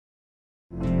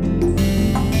Good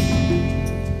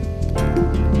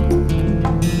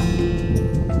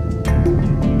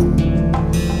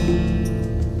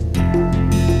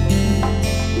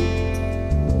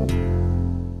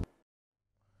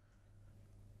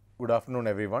afternoon,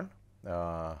 everyone.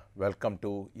 Welcome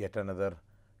to yet another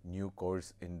new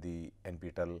course in the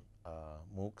NPTEL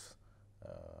MOOCs,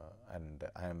 and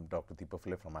I am Dr.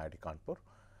 Deepafule from IIT Kanpur.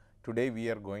 Today, we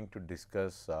are going to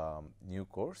discuss new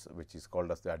course which is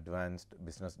called as the Advanced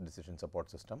Business Decision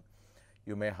Support System.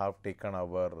 You may have taken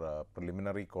our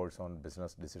preliminary course on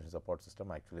Business Decision Support System,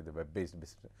 actually the web-based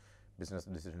Business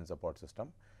Decision Support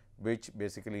System, which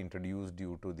basically introduced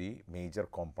you to the major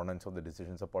components of the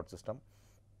decision support system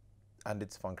and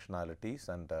its functionalities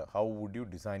and how would you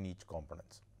design each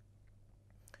components.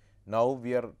 Now,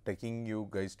 we are taking you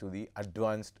guys to the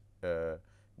advanced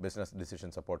business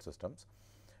decision support systems,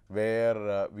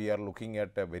 where we are looking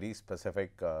at very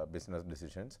specific business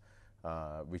decisions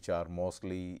which are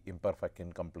mostly imperfect,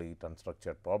 incomplete,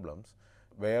 unstructured problems,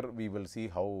 where we will see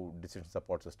how decision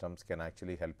support systems can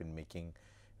actually help in making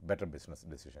better business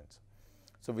decisions.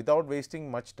 So, without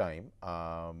wasting much time,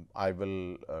 I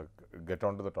will get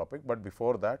on to the topic, but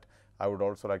before that I would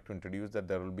also like to introduce that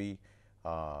there will be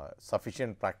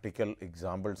sufficient practical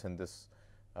examples in this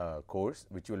course,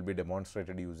 which will be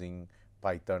demonstrated using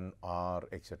Python, R,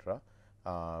 etc.,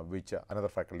 which another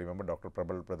faculty member, Dr.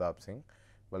 Prabal Pradap Singh,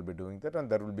 will be doing that, and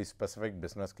there will be specific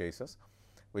business cases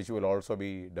which will also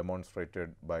be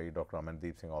demonstrated by Dr.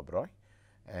 Amandeep Singh Oberoi,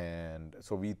 and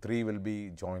so we three will be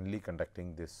jointly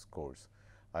conducting this course.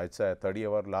 It's a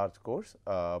 30-hour large course,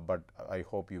 but I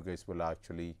hope you guys will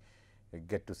actually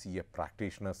get to see a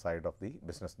practitioner side of the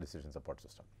business decision support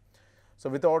system.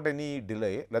 So, without any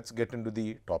delay, let us get into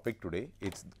the topic today.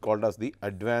 It is called as the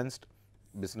Advanced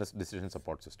Business Decision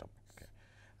Support System. Okay.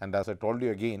 And as I told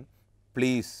you again,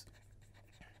 please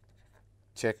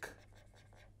check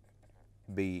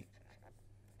the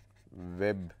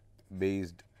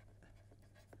web-based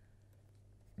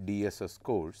DSS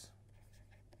course,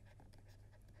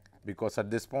 because at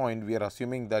this point we are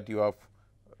assuming that you have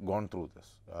gone through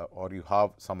this or you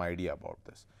have some idea about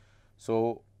this.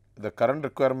 So, the current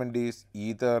requirement is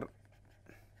either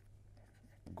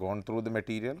gone through the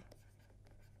material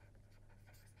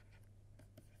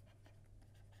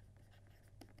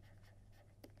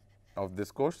of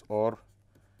this course or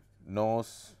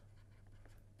knows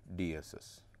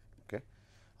DSS. Okay.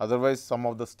 Otherwise, some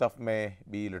of the stuff may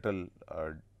be little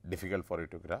difficult for you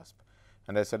to grasp.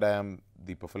 And I said I am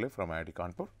Deepafule from IIT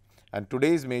Kanpur, and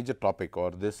today's major topic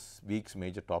or this week's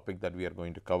major topic that we are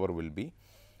going to cover will be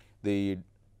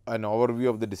an overview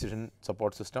of the decision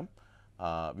support system.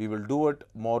 We will do it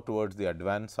more towards the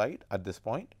advanced side at this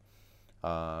point,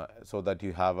 so that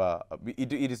you have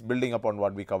it is building upon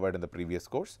what we covered in the previous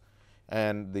course,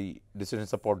 and the decision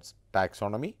supports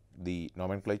taxonomy, the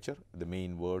nomenclature, the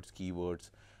main words, keywords,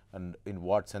 and in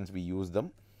what sense we use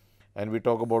them. And we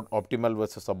talk about optimal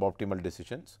versus suboptimal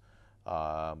decisions.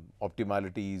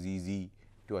 Optimality is easy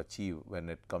to achieve when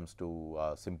it comes to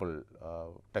simple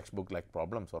textbook like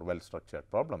problems or well structured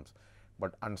problems,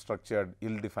 but unstructured,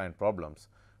 ill defined problems,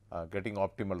 getting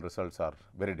optimal results are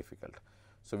very difficult.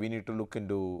 So, we need to look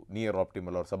into near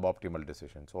optimal or suboptimal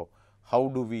decisions. So, how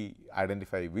do we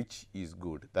identify which is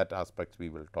good? That aspects we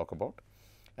will talk about,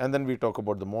 and then we talk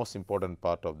about the most important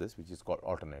part of this, which is called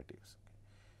alternatives.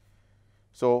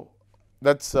 So,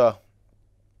 let us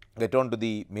get on to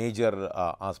the major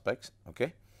aspects.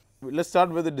 Okay. Let us start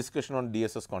with the discussion on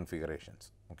DSS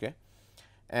configurations. Okay.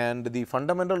 And the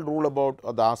fundamental rule about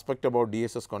or the aspect about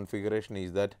DSS configuration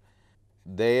is that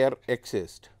there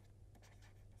exists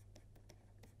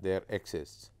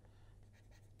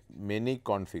many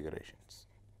configurations.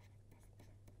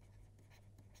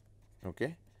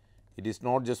 Okay. It is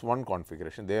not just one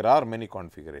configuration, there are many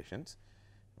configurations,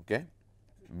 okay,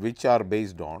 which are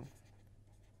based on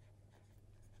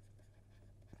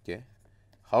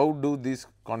how do these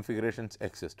configurations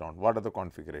exist on, what are the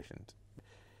configurations.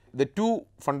 The two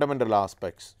fundamental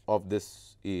aspects of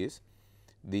this is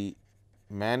the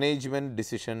management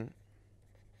decision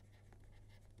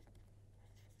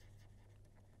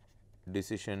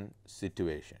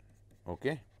situation.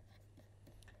 Okay.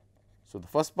 So, the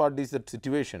first part is the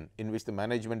situation in which the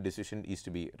management decision is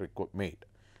to be made,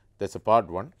 that is a part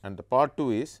 1, and the part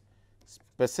 2 is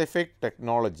specific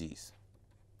technologies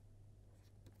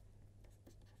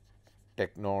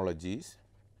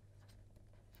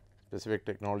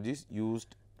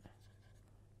used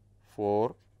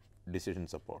for decision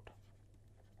support.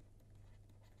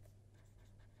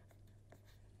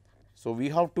 So, we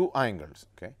have two angles.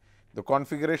 Okay. The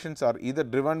configurations are either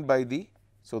driven by the,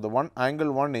 so the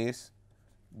angle 1 is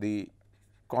the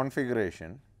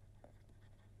configuration,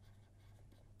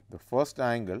 the first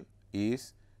angle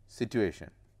is situation,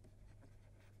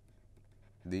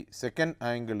 the second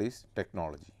angle is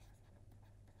technology.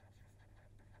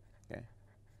 Okay.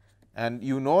 And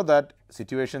you know that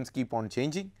situations keep on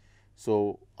changing.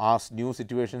 So, as new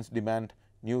situations demand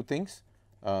new things,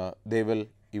 they will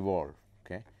evolve.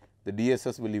 Okay. The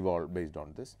DSS will evolve based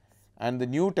on this, and the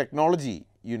new technology,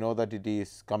 you know that it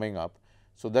is coming up.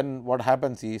 So, then what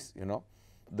happens is, you know,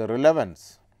 the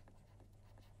relevance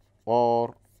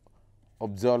or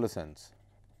obsolescence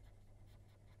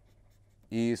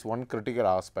is one critical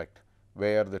aspect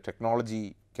where the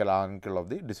technological angle of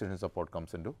the decision support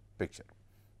comes into picture.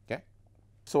 Okay.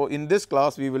 So, in this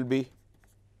class we will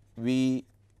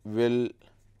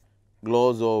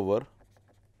gloss over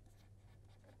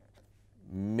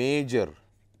major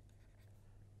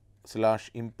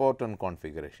 / important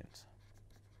configurations.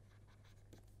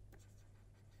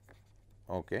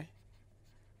 Okay.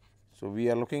 So,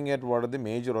 we are looking at what are the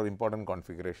major or important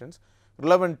configurations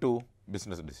relevant to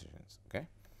business decisions. Okay.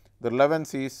 The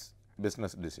relevance is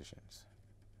business decisions.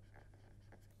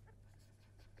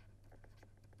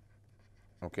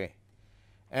 Okay.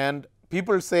 And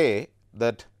people say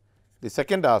that the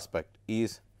second aspect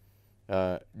is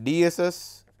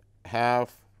DSS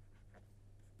have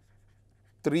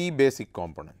 3 basic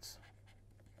components.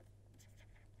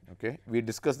 Okay. We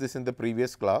discussed this in the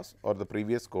previous class or the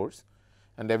previous course,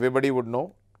 and everybody would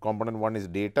know component 1 is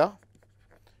data,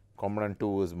 component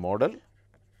 2 is model,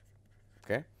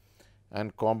 okay,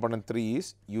 and component 3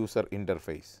 is user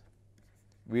interface.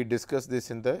 We discussed this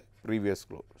in the previous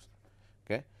course.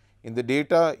 Okay. In the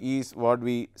data is what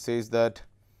we says that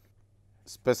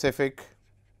specific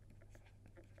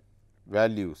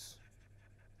values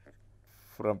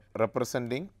from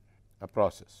representing a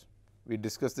process. We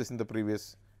discussed this in the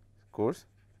previous course,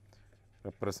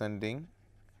 representing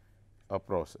a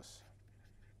process.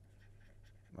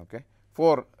 Okay.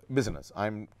 For business, I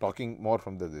am talking more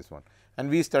from this one, and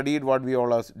we studied what we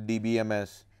all as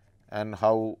DBMS and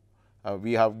how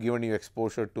we have given you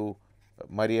exposure to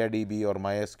MariaDB or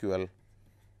MySQL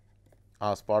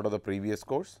as part of the previous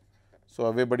course. So,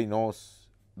 everybody knows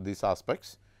these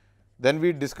aspects. Then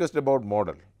we discussed about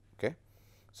model. Okay.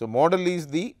 So, model is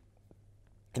the,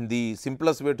 in the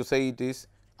simplest way to say it, is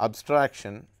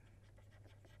abstraction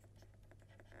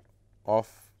of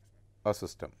a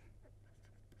system.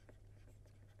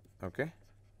 Okay.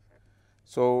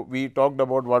 So, we talked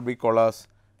about what we call as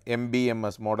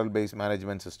MBMS, model based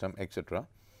management system, etc.,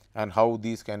 and how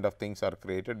these kind of things are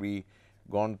created. We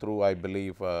gone through, I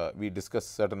believe, we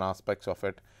discussed certain aspects of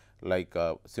it like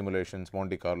simulations,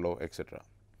 Monte Carlo, etc.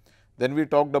 Then we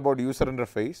talked about user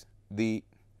interface, the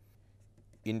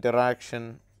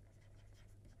interaction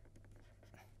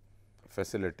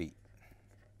facility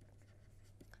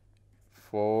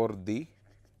for the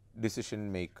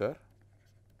decision maker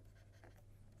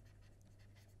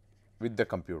with the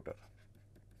computer.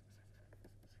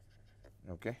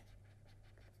 Okay.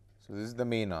 So, this is the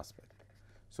main aspect.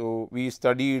 So, we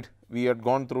studied, we had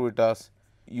gone through it as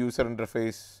user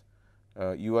interface,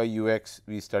 UI UX,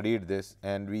 we studied this,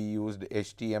 and we used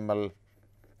HTML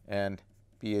and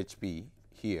PHP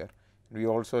here. We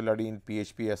also studied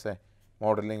PHP as a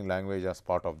modeling language as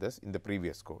part of this in the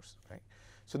previous course. Right.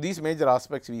 So, these major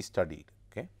aspects we studied.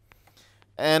 Okay.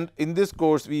 And in this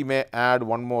course we may add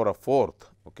one more, a fourth.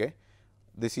 Okay.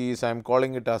 This is, I am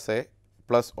calling it as a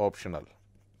plus optional.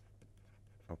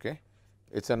 Okay.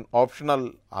 It is an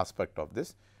optional aspect of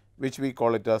this, which we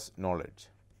call it as knowledge.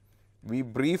 We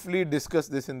briefly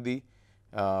discussed this in the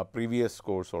previous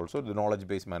course also, the knowledge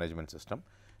based management system.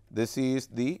 This is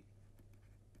the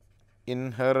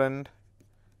inherent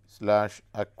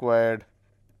 / acquired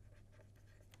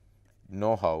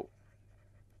know-how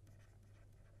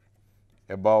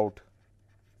about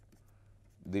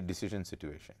the decision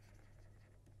situation.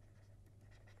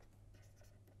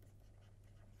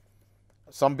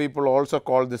 Some people also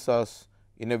call this as,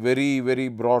 in a very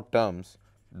broad terms,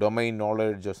 domain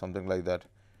knowledge or something like that,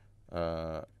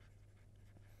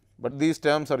 but these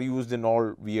terms are used in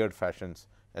all weird fashions,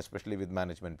 especially with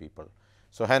management people.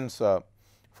 So, hence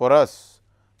for us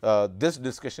this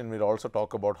discussion will also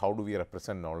talk about how do we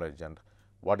represent knowledge and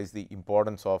what is the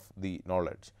importance of the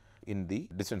knowledge in the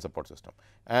decision support system.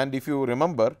 And if you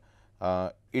remember,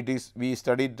 it is, we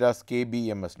studied as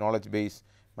KBMS, knowledge based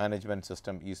management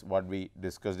system, is what we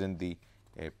discussed in the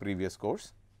previous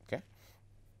course. Okay.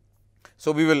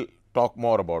 So, we will talk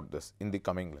more about this in the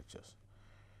coming lectures.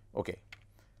 Okay.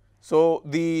 So,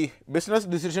 the business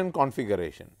decision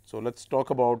configuration. So, let us talk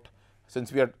about,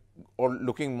 since we are all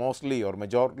looking mostly or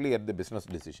majorly at the business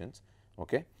decisions.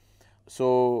 Okay.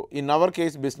 So, in our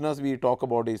case business we talk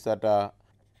about is that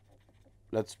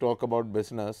let us talk about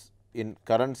business in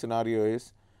current scenario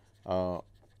is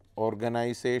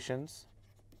organizations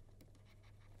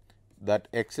that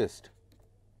exist.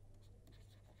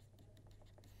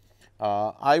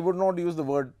 I would not use the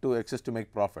word to exist to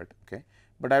make profit, okay,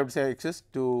 but I would say exist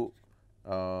to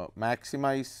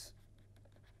maximize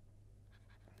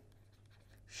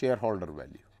shareholder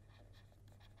value.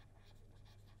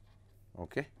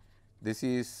 Okay. This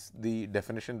is the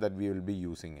definition that we will be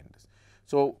using in this.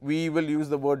 So, we will use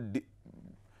the word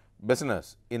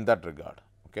business in that regard.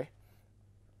 Okay.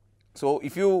 So,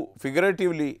 if you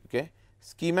figuratively, okay,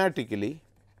 schematically,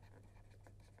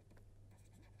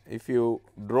 if you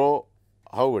draw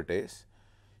how it is,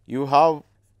 you have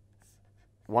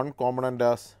one component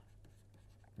as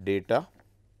data,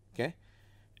 okay,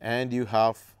 and you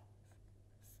have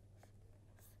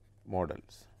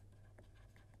models,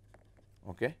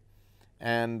 okay,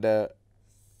 and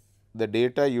the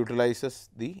data utilizes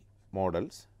the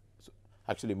models. So,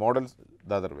 actually models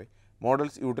the other way,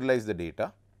 models utilize the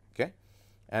data, okay,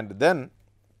 and then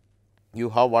you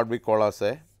have what we call as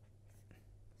a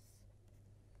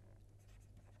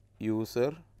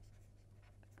user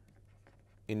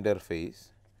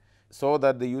interface. So,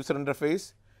 that the user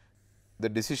interface, the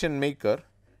decision maker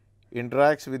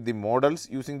interacts with the models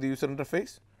using the user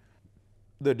interface.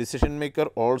 The decision maker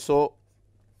also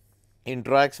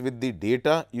interacts with the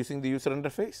data using the user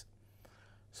interface.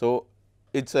 So,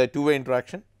 it is a two-way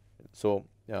interaction. So,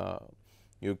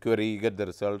 you query, get the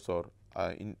results, or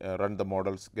run the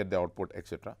models, get the output,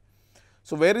 etc.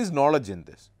 So, where is knowledge in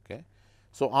this? Okay.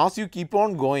 So, as you keep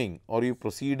on going or you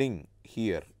proceeding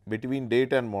here between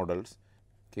data and models,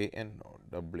 KNWLETGE,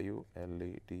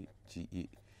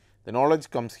 the knowledge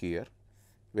comes here,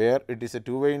 where it is a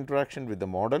two-way interaction with the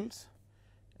models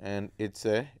and it is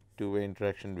a two-way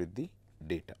interaction with the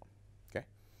data. Okay.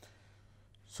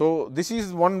 So, this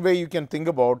is one way you can think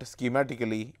about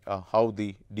schematically how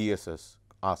the DSS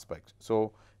aspects.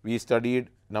 So, we studied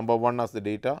number 1 as the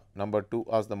data, number 2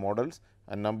 as the models,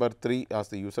 and number 3 as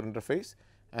the user interface,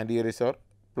 and here is our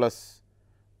plus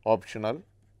optional,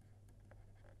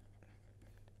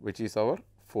 which is our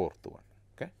fourth one.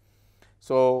 Okay.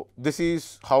 So, this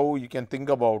is how you can think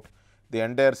about the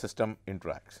entire system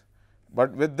interacts.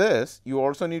 But with this you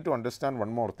also need to understand one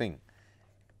more thing.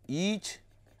 Each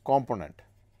component,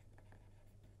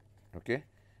 okay,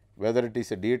 whether it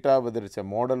is a data, whether it is a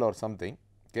model or something,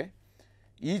 okay,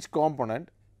 each component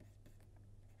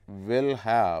will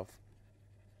have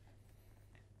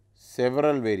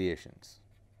several variations.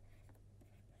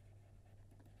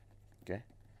 Okay.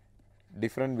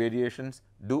 Different variations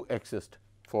do exist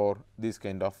for this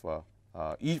kind of for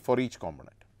each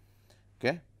component.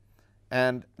 Okay.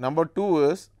 And number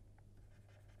 2 is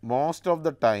most of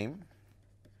the time,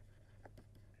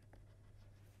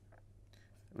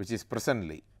 which is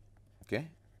presently, okay,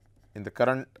 in the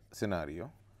current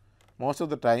scenario, most of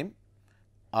the time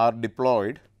are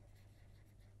deployed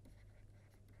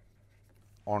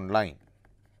online.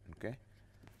 Okay.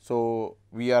 So,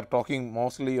 we are talking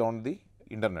mostly on the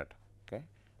internet, okay,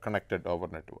 connected over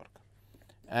network,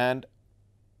 and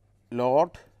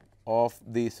lot of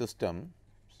the systems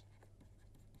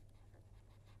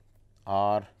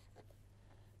are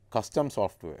custom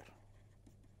software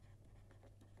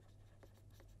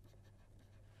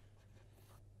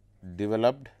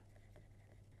developed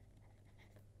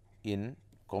in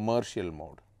commercial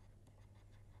mode.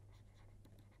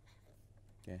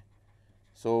 Okay.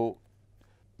 So,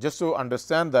 just to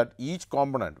understand that each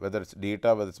component, whether it is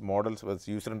data, whether it is models, whether it is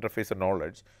user interface or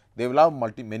knowledge, they will have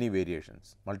many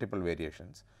variations, multiple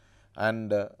variations,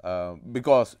 and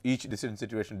because each decision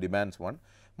situation demands one,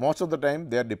 most of the time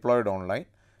they are deployed online.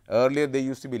 Earlier they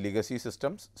used to be legacy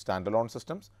systems, standalone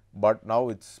systems, but now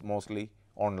it is mostly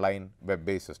online web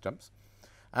based systems,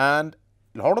 and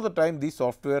a lot of the time these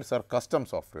softwares are custom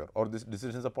software, or these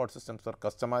decision support systems are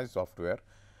customized software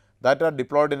that are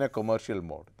deployed in a commercial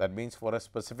mode. That means, for a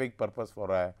specific purpose,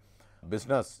 for a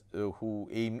business who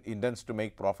intends to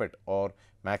make profit or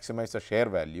maximize the share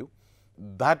value,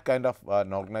 that kind of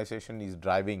an organization is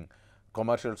driving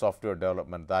commercial software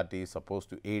development that is supposed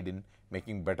to aid in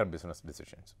making better business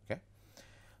decisions. Okay.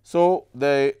 So,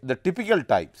 the typical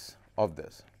types of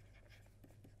this,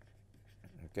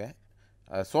 okay,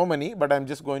 so many, but I am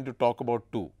just going to talk about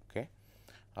 2. Okay.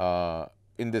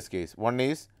 In this case, one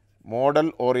is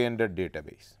model oriented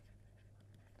database,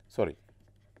 sorry,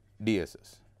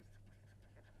 DSS.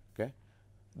 Okay.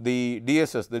 The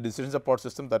DSS, the decision support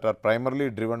system, that are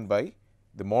primarily driven by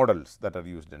the models that are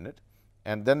used in it,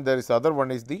 and then there is other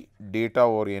one is the data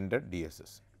oriented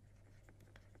DSS.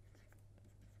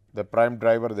 The prime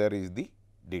driver there is the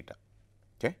data.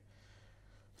 Okay.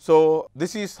 So,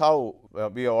 this is how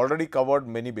we have already covered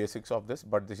many basics of this,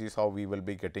 but this is how we will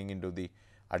be getting into the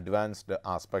advanced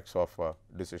aspects of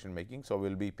decision making. So, we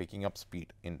will be picking up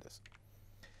speed in this.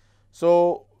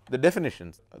 So, the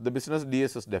definitions, the business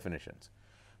DSS definitions.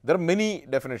 There are many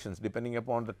definitions depending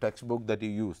upon the textbook that you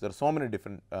use. There are so many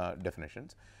different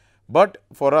definitions, but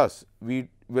for us we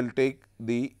will take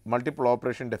the multiple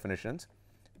operation definitions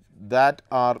that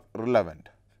are relevant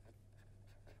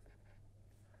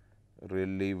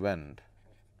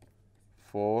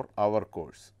for our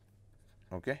course.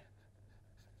 Okay.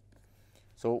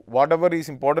 So, whatever is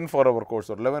important for our course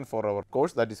or relevant for our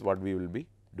course, that is what we will be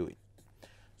doing.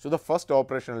 So, the first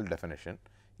operational definition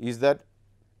is that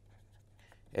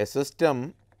a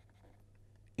system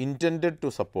intended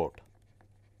to support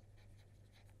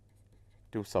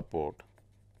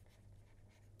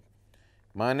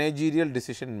managerial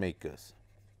decision makers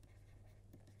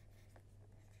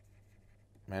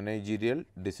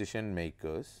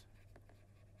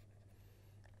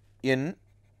in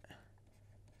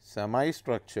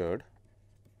semi-structured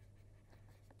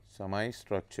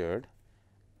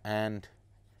and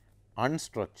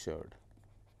unstructured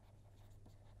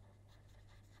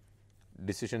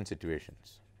decision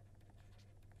situations.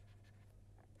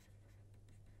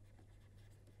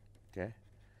 Okay.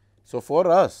 So, for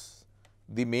us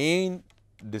the main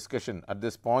discussion at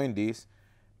this point is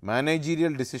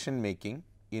managerial decision making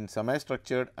in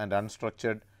semi-structured and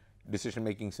unstructured decision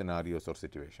making scenarios or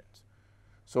situations.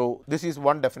 So, this is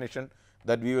one definition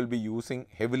that we will be using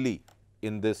heavily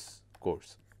in this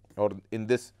course or in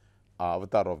this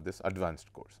avatar of this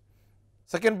advanced course.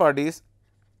 Second part is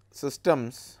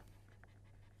systems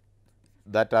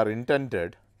that are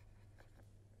intended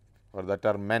or that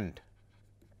are meant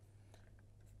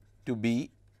to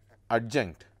be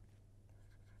adjunct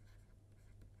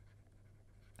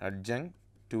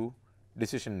to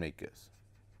decision makers.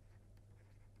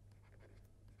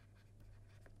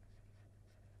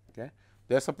 Okay.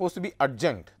 They are supposed to be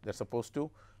adjunct, they are supposed to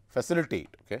facilitate.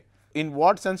 Okay. In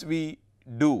what sense we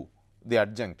do the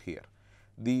adjunct here?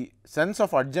 The sense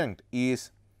of adjunct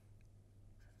is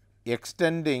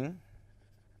extending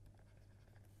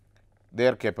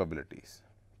their capabilities.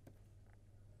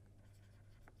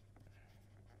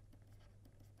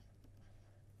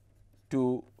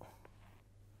 To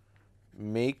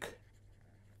make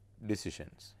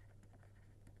decisions,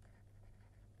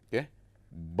 okay,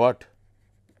 but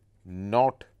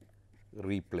not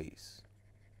replace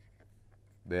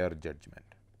their judgment.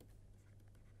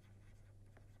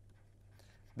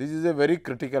 This is a very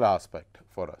critical aspect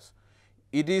for us.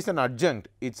 It is an adjunct,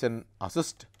 it is an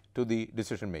assist to the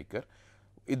decision maker.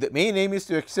 The main aim is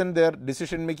to extend their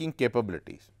decision making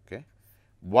capabilities, okay,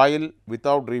 while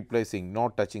without replacing,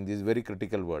 not touching, this is very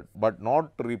critical word, but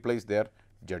not to replace their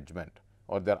judgment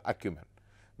or their acumen.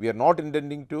 We are not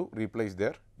intending to replace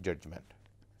their judgment.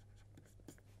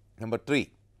 Number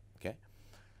 3. Okay.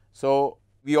 So,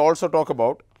 we also talk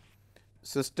about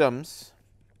systems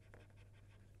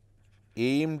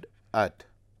aimed at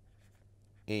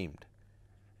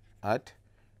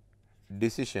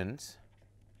decisions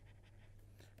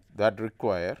that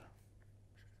require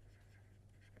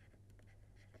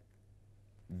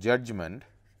judgment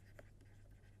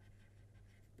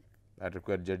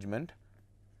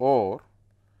or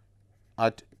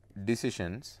at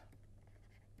decisions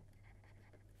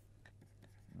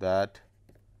that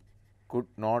could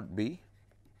not be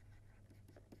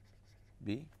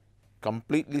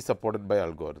completely supported by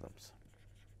algorithms.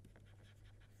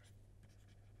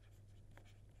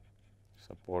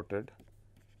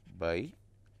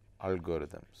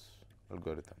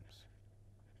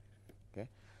 Okay.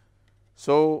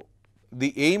 So,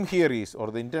 the aim here is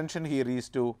or the intention here is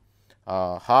to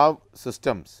have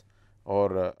systems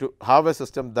or to have a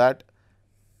system that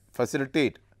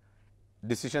facilitate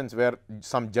decisions where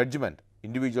some judgment,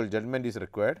 individual judgment is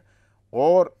required,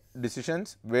 or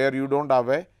decisions where you do not have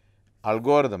a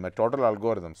algorithm, a total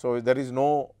algorithm. So, there is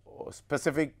no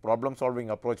specific problem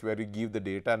solving approach where you give the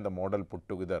data and the model put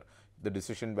together, the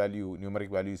decision value, numeric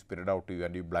value is spit out to you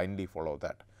and you blindly follow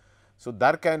that. So,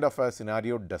 that kind of a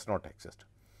scenario does not exist.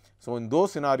 So, in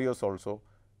those scenarios also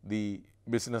the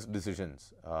business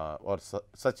decisions or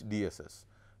such DSS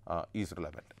is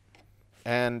relevant.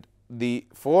 And the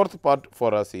fourth part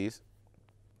for us is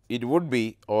it would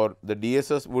be or the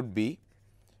DSS would be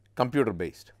computer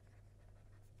based.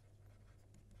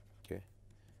 Okay.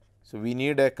 So, we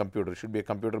need a computer, it should be a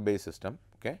computer based system,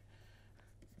 okay,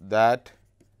 that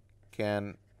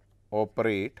can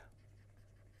operate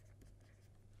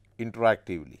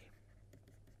interactively.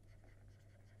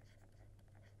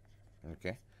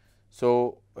 Okay.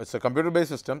 So, it is a computer based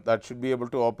system that should be able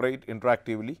to operate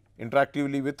interactively.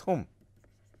 Interactively with whom?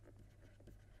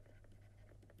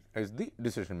 Is the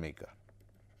decision maker.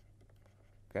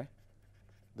 Okay.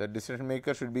 The decision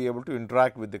maker should be able to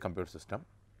interact with the computer system,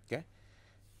 okay,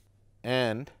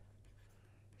 and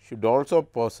should also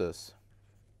possess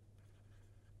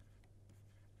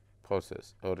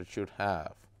or it should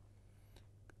have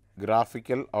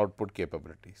graphical output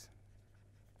capabilities.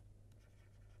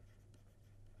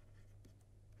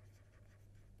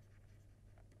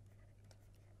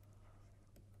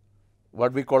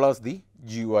 What we call as the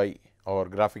GUI or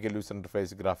graphical user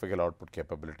interface, graphical output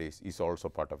capabilities is also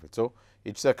part of it. So,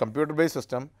 it is a computer based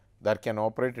system that can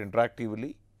operate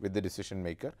interactively with the decision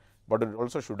maker, but it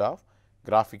also should have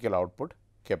graphical output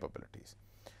capabilities.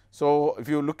 So, if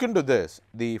you look into this,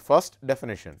 the first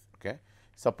definition, okay,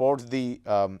 supports the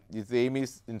aim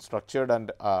is in structured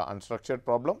and unstructured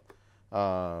problem,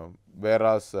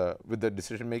 whereas with the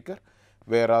decision maker,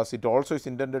 whereas it also is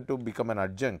intended to become an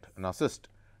adjunct, an assist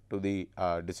to the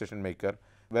decision maker,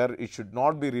 where it should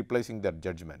not be replacing their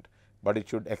judgment, but it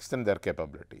should extend their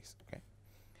capabilities. Okay.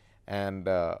 And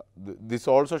this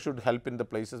also should help in the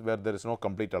places where there is no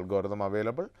complete algorithm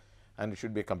available, and it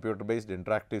should be a computer based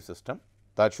interactive system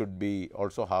that should be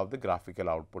also have the graphical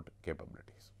output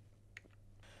capabilities.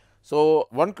 So,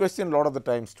 one question a lot of the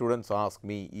time students ask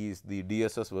me is the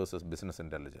DSS versus business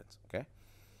intelligence. Okay.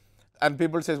 And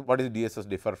people say, what is DSS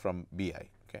differ from BI?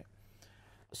 Okay.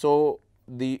 So,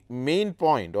 the main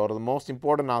point or the most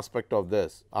important aspect of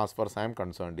this, as far as I am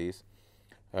concerned, is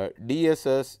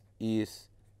DSS is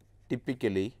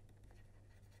typically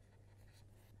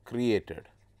created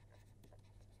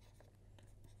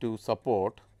to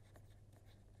support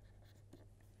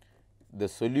the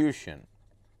solution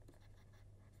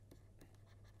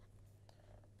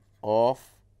of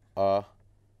a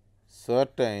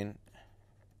certain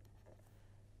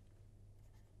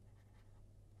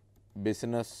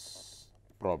business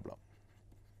problem.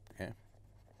 Okay.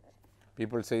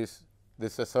 People says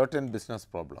this is a certain business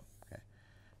problem, okay,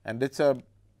 and it is a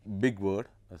big word.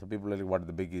 So, people are like, what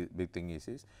the big thing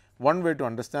is one way to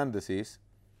understand this is,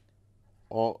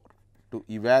 or to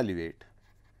evaluate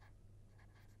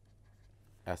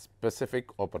a specific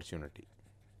opportunity.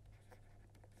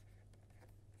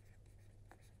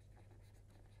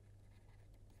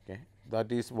 Okay.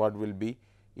 That is what will be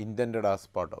intended as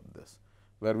part of this,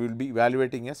 where we will be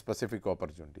evaluating a specific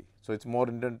opportunity. So, it is more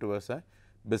intended towards a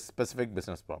specific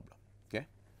business problem. Okay.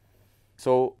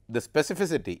 So, the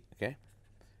specificity, okay,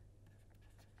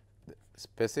 the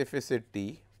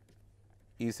specificity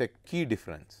is a key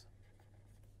difference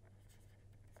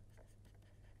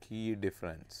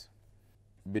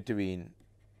between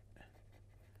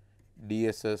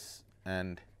DSS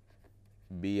and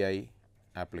BI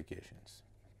applications.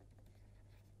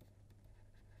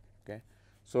 Okay.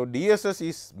 So, DSS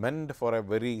is meant for a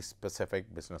very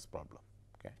specific business problem,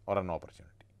 okay, or an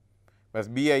opportunity, whereas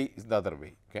BI is the other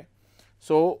way. Okay.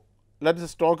 So, let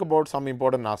us talk about some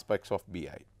important aspects of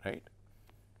BI. Right.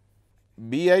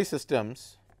 BI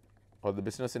systems or the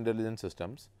business intelligence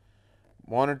systems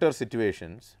monitor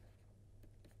situations,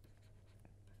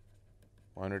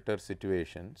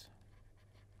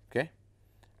 okay,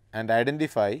 and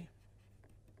identify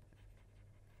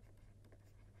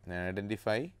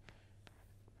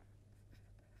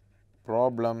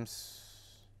problems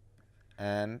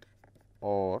and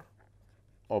or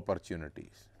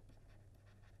opportunities,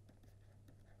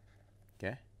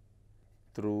 okay,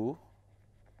 through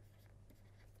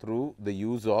the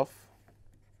use of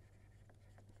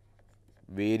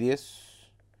various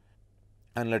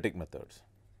analytic methods.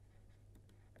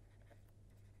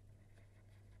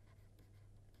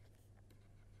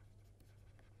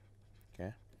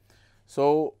 Okay.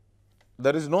 So,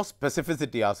 there is no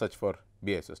specificity as such for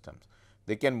BI systems.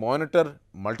 They can monitor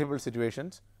multiple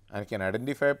situations and can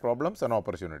identify problems and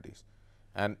opportunities,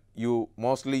 and you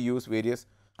mostly use various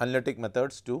analytic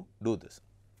methods to do this.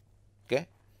 Okay.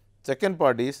 Second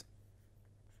part is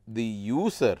the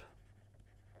user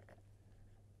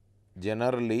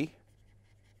generally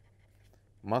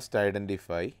must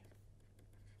identify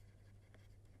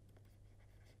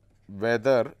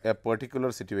whether a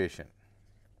particular situation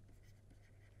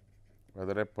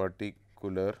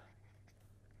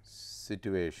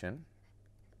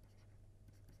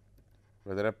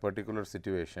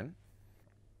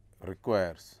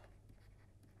requires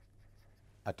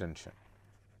attention.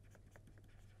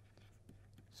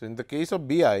 So, in the case of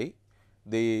BI,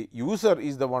 the user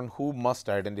is the one who must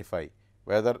identify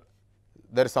whether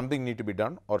there is something need to be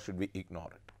done or should we ignore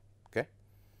it. Okay.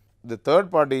 The third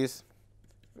part is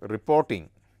reporting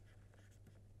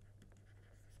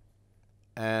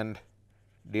and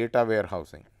data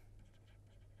warehousing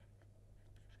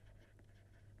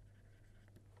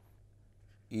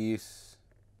is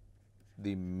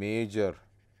the major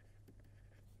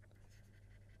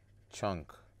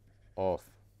chunk of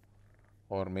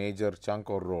or major chunk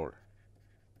or role,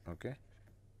 okay,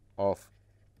 of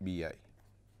BI.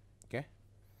 Okay.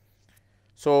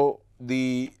 So,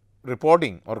 the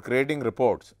reporting or creating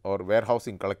reports or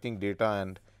warehousing, collecting data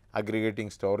and aggregating,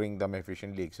 storing them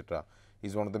efficiently, etc.,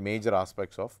 is one of the major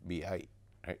aspects of BI,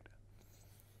 right.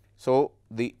 So,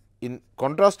 in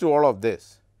contrast to all of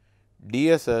this,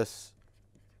 DSS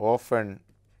often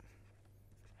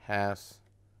has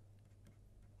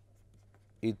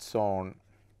its own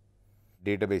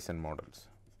database and models.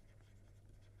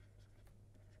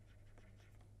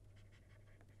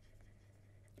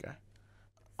 Okay.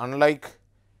 Unlike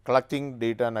collecting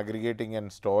data and aggregating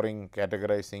and storing,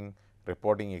 categorizing,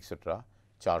 reporting, etc.,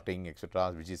 charting,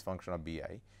 etc., which is function of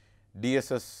BI,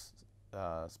 DSS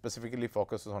specifically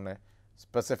focuses on a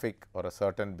specific or a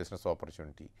certain business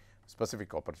opportunity,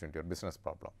 specific opportunity or business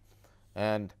problem,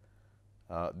 and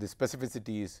the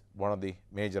specificity is one of the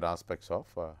major aspects of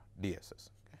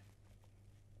DSS. Okay.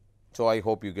 So, I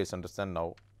hope you guys understand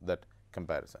now that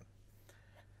comparison.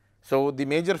 So, the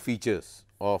major features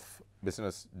of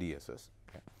business DSS,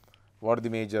 okay. What are the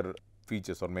major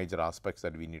features or major aspects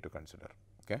that we need to consider?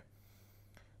 Okay.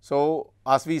 So,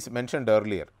 as we mentioned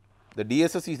earlier, the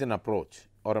DSS is an approach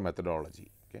or a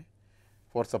methodology, okay,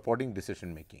 for supporting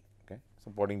decision making, okay,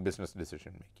 supporting business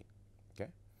decision making. Okay.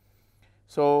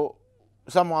 So,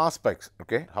 some aspects,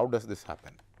 okay, how does this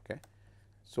happen? Okay.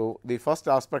 So, the first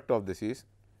aspect of this is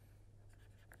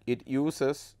it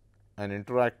uses an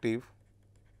interactive,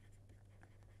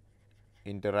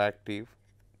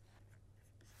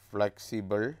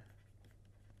 flexible,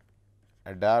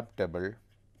 adaptable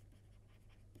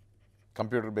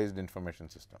computer based information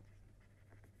system.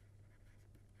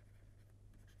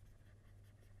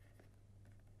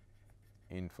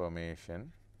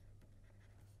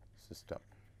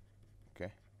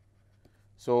 Okay.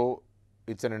 So,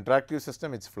 it is an interactive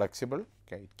system, it is flexible,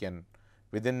 okay. It can,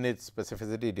 within its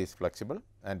specificity, it is flexible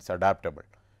and it is adaptable.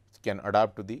 It can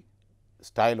adapt to the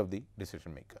style of the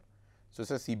decision maker. So,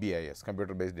 it is a CBIS,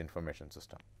 computer based information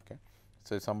system. Okay.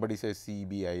 So, if somebody says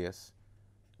CBIS,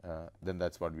 then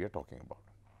that is what we are talking about.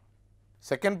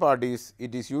 Second part is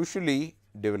it is usually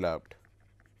developed,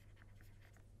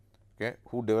 okay,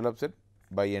 who develops it?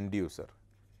 By end user,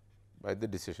 by the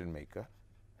decision maker,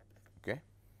 okay,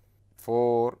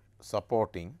 for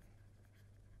supporting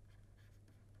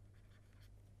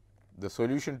the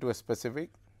solution to a specific,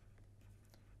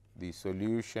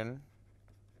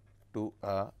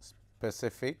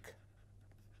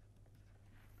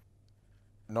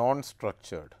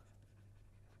 non-structured,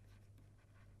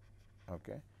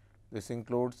 okay. This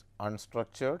includes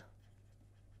unstructured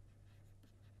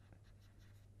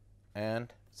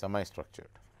and semi-structured.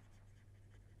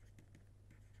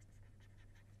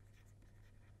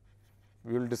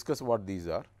 We will discuss what these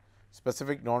are.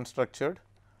 Specific non-structured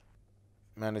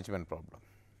management problem.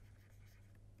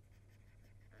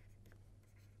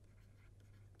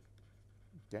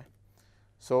 Okay.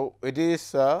 So, it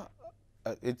is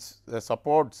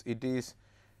supports, it is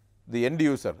the end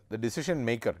user, the decision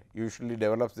maker usually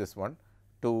develops this one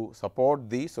to support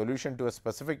the solution to a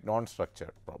specific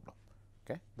non-structured problem.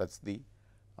 Okay. That is the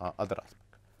other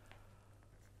aspect.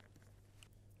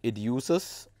 It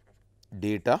uses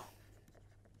data,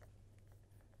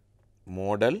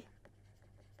 model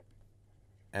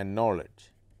and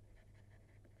knowledge.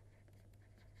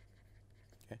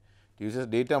 Okay. It uses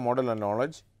data, model and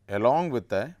knowledge along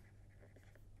with a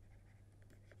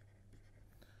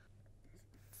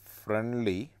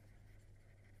friendly,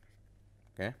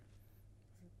 okay,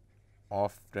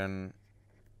 often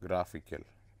graphical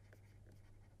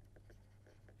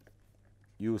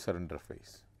user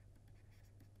interface.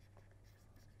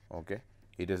 Okay.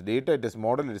 It is data, it is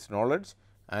model, it is knowledge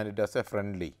and it has a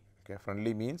friendly. Okay.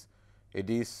 Friendly means it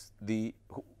is the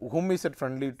whom is it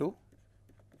friendly to?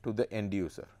 To the end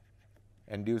user.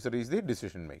 End user is the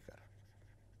decision maker.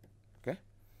 Okay.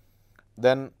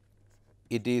 Then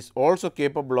it is also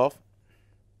capable of,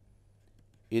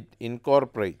 it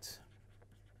incorporates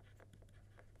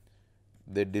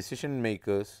the decision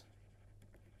makers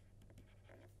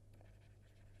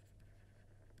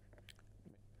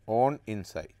own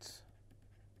insights.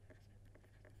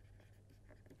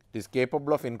 It is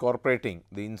capable of incorporating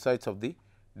the insights of the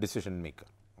decision maker,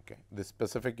 okay, the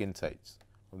specific insights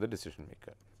of the decision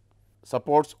maker.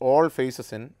 Supports all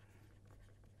phases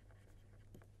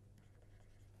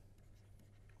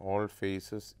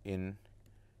in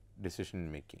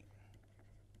decision making.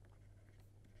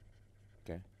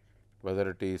 whether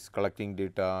it is collecting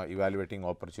data, evaluating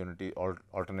opportunity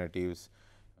alternatives,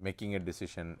 making a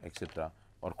decision, etc.,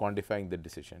 or quantifying the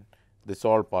decision. This is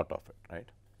all part of it,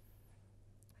 right.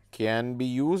 Can be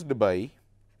used by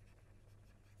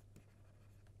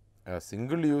a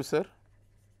single user,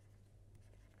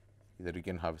 either you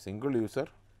can have a single user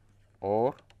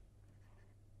or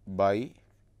by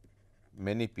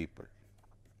many people.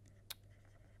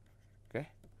 Okay.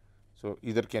 So,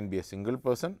 either can be a single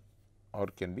person or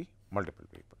can be multiple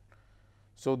people.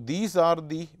 So, these are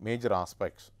the major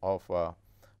aspects of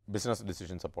business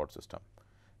decision support system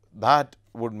that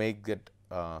would make it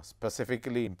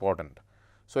specifically important.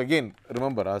 So, again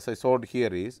remember, as I showed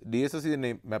here, is DSS is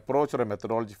an approach or a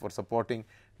methodology for supporting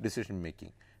decision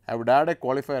making. I would add a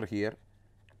qualifier here.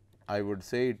 I would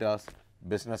say it as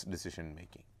business decision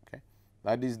making. Okay.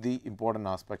 That is the important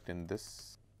aspect in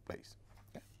this place.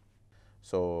 Okay.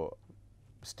 So,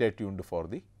 stay tuned for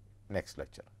the next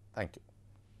lecture. Thank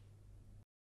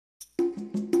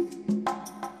you.